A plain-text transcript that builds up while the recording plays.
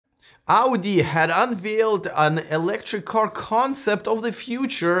Audi had unveiled an electric car concept of the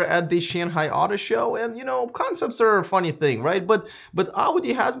future at the Shanghai Auto Show, and you know, concepts are a funny thing, right? But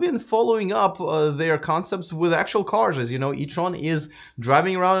Audi has been following up their concepts with actual cars. As you know, e-tron is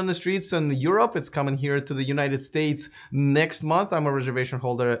driving around in the streets in Europe. It's coming here to the United States next month. I'm a reservation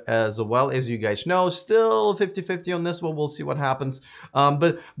holder as well, as you guys know. Still 50-50 on this one. We'll see what happens.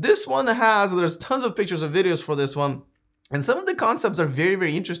 But this one there's tons of pictures and videos for this one. And some of the concepts are very,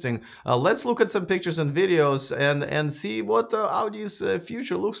 very interesting. Let's look at some pictures and videos and see what Audi's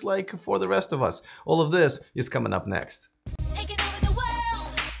future looks like for the rest of us. All of this is coming up next.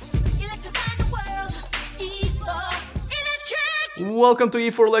 Welcome to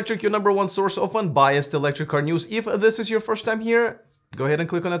E4 Electric, your #1 source of unbiased electric car news. If this is your first time here, go ahead and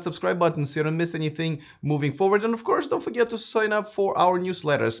click on that subscribe button so you don't miss anything moving forward. And of course, don't forget to sign up for our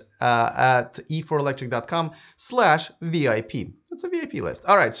newsletters at e4electric.com/VIP. It's a VIP list.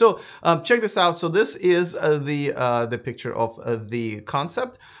 All right, so check this out. So this is the picture of the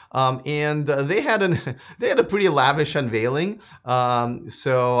concept, and they had a pretty lavish unveiling. This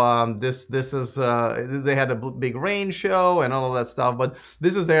is they had a big rain show and all of that stuff. But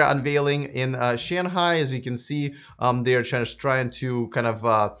this is their unveiling in Shanghai. As you can see, they're just trying to kind of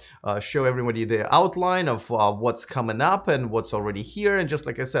show everybody the outline of what's coming up and what's already here. And just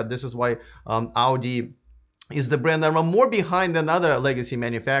like I said, this is why Audi is the brand that are more behind than other legacy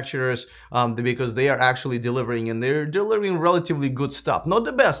manufacturers, because they are actually delivering, and they're delivering relatively good stuff. Not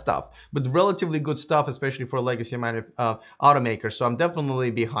the best stuff, but relatively good stuff, especially for legacy automakers. So I'm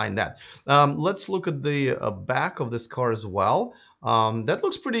definitely behind that. Let's look at the back of this car as well. That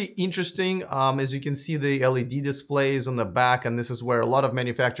looks pretty interesting. As you can see, the LED displays on the back, and this is where a lot of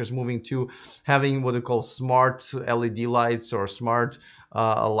manufacturers moving to having what they call smart LED lights or smart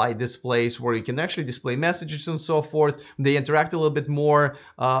light displays, where you can actually display messages and so forth. They interact a little bit more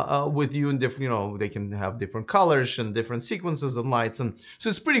with you in different, you know, they can have different colors and different sequences and lights, and so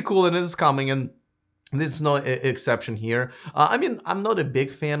it's pretty cool, and it's coming. And there's no exception here. I mean, I'm not a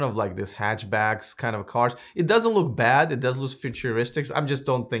big fan of like this hatchbacks kind of cars. It doesn't look bad. It does look futuristic. I just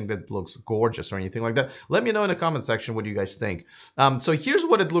don't think that it looks gorgeous or anything like that. Let me know in the comment section what you guys think. So here's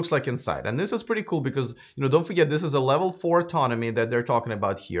what it looks like inside. And this is pretty cool because, you know, don't forget, this is a level 4 autonomy that they're talking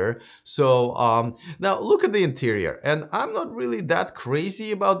about here. So now look at the interior. And I'm not really that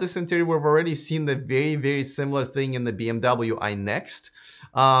crazy about this interior. We've already seen the very, very similar thing in the BMW iNext.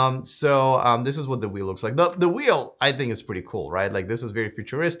 This is what the wheel looks like. The wheel, I think, is pretty cool, right? Like, this is very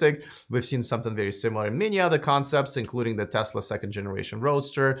futuristic. We've seen something very similar in many other concepts, including the Tesla 2nd generation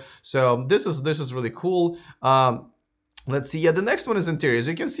Roadster. So this is really cool. Let's see. Yeah, the next one is interior. As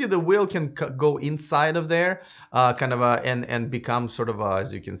you can see, the wheel can go inside of there, and become sort of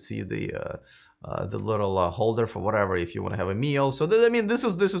as you can see, the little holder for whatever, if you want to have a meal. So I mean, this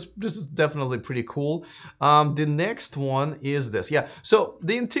is definitely pretty cool. The next one is this. Yeah, so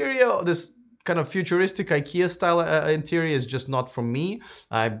the interior, this kind of futuristic IKEA style interior, is just not for me.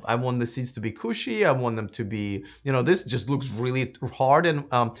 I want the seats to be cushy. I want them to be, you know, this just looks really hard. And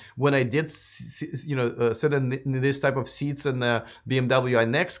when I did sit in this type of seats in the BMW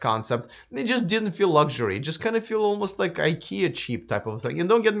iNext concept, it just didn't feel luxury. It just kind of feel almost like IKEA cheap type of thing. And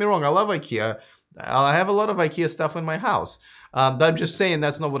don't get me wrong, I love IKEA. I have a lot of IKEA stuff in my house, but I'm just saying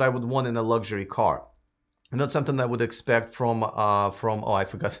that's not what I would want in a luxury car. Not something I would expect from oh, I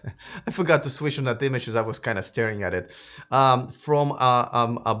forgot to switch on that image as I was kind of staring at it, from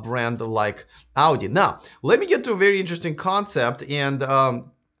a brand like Audi. Now let me get to a very interesting concept. And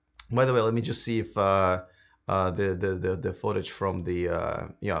by the way, let me just see if the footage from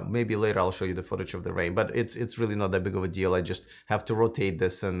the yeah, maybe later I'll show you the footage of the rain, but it's really not that big of a deal. I just have to rotate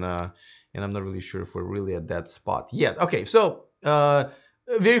this, and I'm not really sure if we're really at that spot yet. Okay, so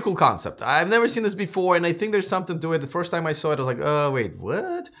very cool concept. I've never seen this before, and I think there's something to it. The first time I saw it, I was like, oh, wait,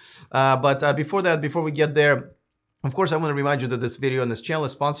 what? But before that, before we get there, of course, I want to remind you that this video and this channel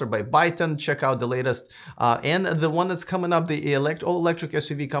is sponsored by Byton. Check out the latest and the one that's coming up, the all-electric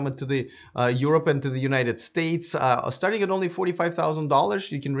SUV coming to the Europe and to the United States, starting at only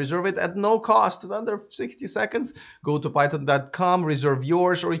 $45,000. You can reserve it at no cost, under 60 seconds. Go to byton.com, reserve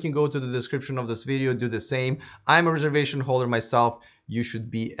yours, or you can go to the description of this video, do the same. I'm a reservation holder myself. You should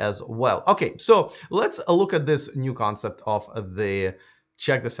be as well. Okay, so let's look at this new concept of the,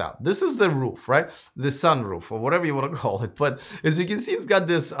 check this out. This is the roof, right? The sunroof, or whatever you want to call it. But as you can see, it's got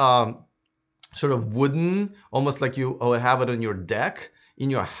this sort of wooden, almost like you would have it on your deck in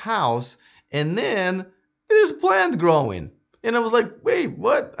your house. And then there's plant growing. And I was like, wait,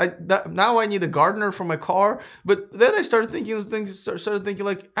 what? Now I need a gardener for my car. But then I started thinking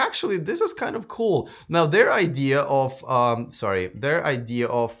like, actually, this is kind of cool. Now their idea of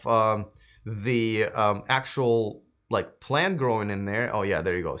the actual like plant growing in there. Oh yeah,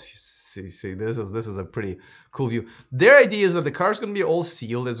 there you go. See, this is a pretty cool view. Their idea is that the car is going to be all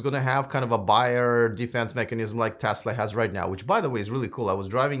sealed. It's going to have kind of a buyer defense mechanism like Tesla has right now, which by the way is really cool. I was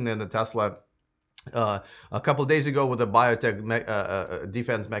driving in the Tesla a couple of days ago with a biotech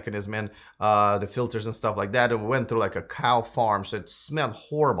defense mechanism and the filters and stuff like that. It went through like a cow farm, so it smelled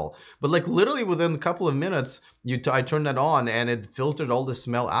horrible. But like literally within a couple of minutes, I turned that on and it filtered all the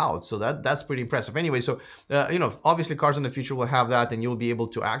smell out. So that's pretty impressive. Anyway, so obviously cars in the future will have that, and you'll be able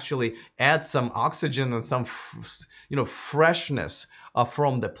to actually add some oxygen and some freshness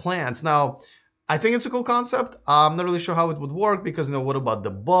from the plants. Now, I think it's a cool concept. I'm not really sure how it would work because, what about the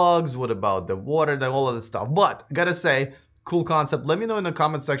bugs? What about the water and all of this stuff? But gotta say, cool concept. Let me know in the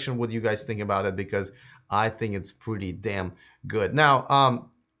comment section what you guys think about it because I think it's pretty damn good. Now,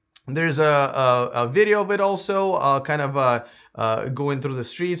 there's a video of it also, kind of going through the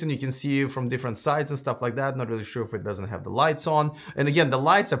streets, and you can see from different sides and stuff like that. Not really sure if it doesn't have the lights on. And again, the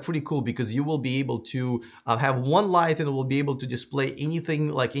lights are pretty cool because you will be able to have one light and it will be able to display anything,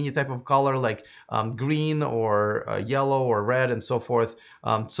 like any type of color, like green or yellow or red and so forth.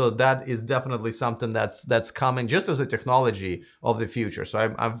 So that is definitely something that's coming just as a technology of the future.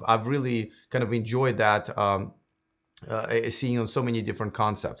 So I've really kind of enjoyed that. Seeing on so many different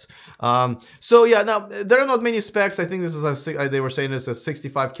concepts. So yeah, now there are not many specs. I think this is they were saying it's a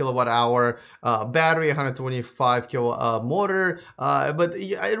 65 kilowatt hour battery, 125 kilo motor, but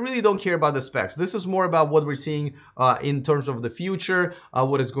I really don't care about the specs. This is more about what we're seeing in terms of the future,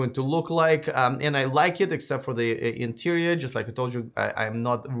 what it's going to look like, and I like it except for the interior. Just like I told you, I'm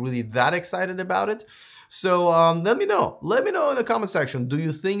not really that excited about it. So let me know in the comment section. Do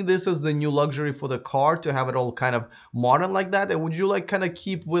you think this is the new luxury for the car to have it all kind of modern like that? And would you like kind of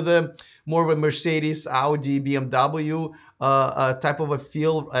keep with a more of a Mercedes, Audi, BMW type of a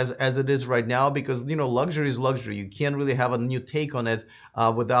feel as it is right now? Because luxury is luxury. You can't really have a new take on it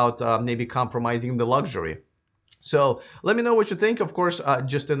without maybe compromising the luxury. So let me know what you think. Of course,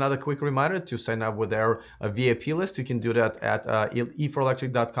 just another quick reminder to sign up with our VIP list. You can do that at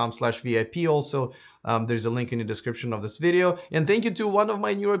e4electric.com/VIP. Also, there's a link in the description of this video. And thank you to one of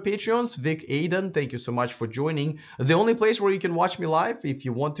my newer Patreons, Vic Aiden. Thank you so much for joining. The only place where you can watch me live, if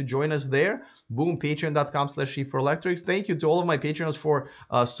you want to join us there, boom, patreon.com/e4electric. Thank you to all of my Patreons for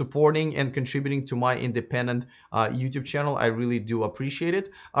supporting and contributing to my independent YouTube channel. I really do appreciate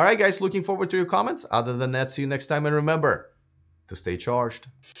it. All right, guys, looking forward to your comments. Other than that, see you next time. And remember to stay charged.